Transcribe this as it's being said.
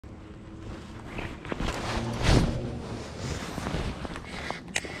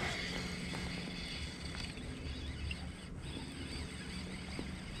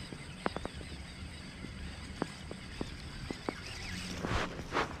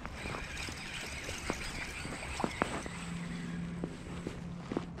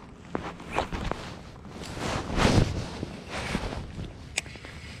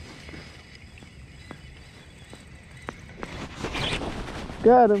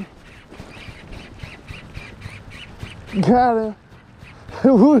Got him. Got him.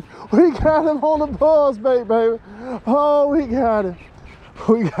 We got him on the buzzbait, baby. Oh, we got him.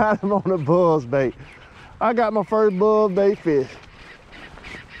 We got him on the buzzbait. I got my first buzzbait fish.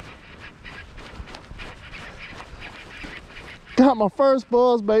 Got my first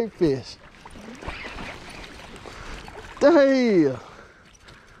buzzbait fish. Damn.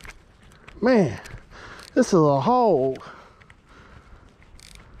 Man, this is a hog.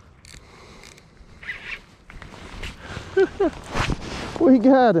 We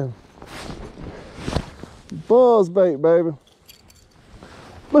got him. Buzzbait, baby.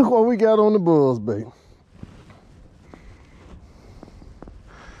 Look what we got on the buzzbait.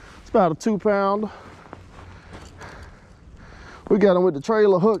 It's about a 2-pounder. We got him with the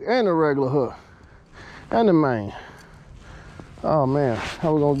trailer hook and the regular hook. And the main. Oh man,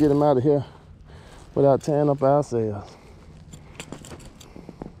 how we gonna get him out of here without tearing up ourselves?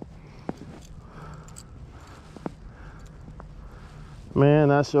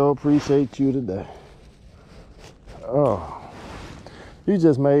 Man, I sure appreciate you today. Oh, you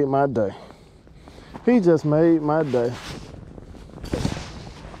just made my day. He just made my day.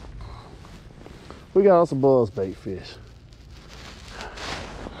 We got us a buzzbait fish.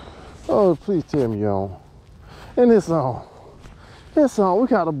 Oh, please tell me you're on. And it's on. It's on. We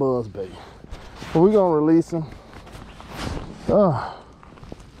got a buzzbait. But we're gonna release him. Oh.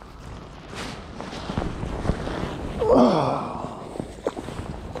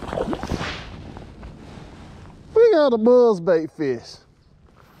 We got a buzzbait fish.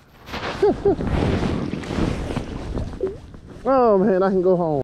 Oh man, I can go home.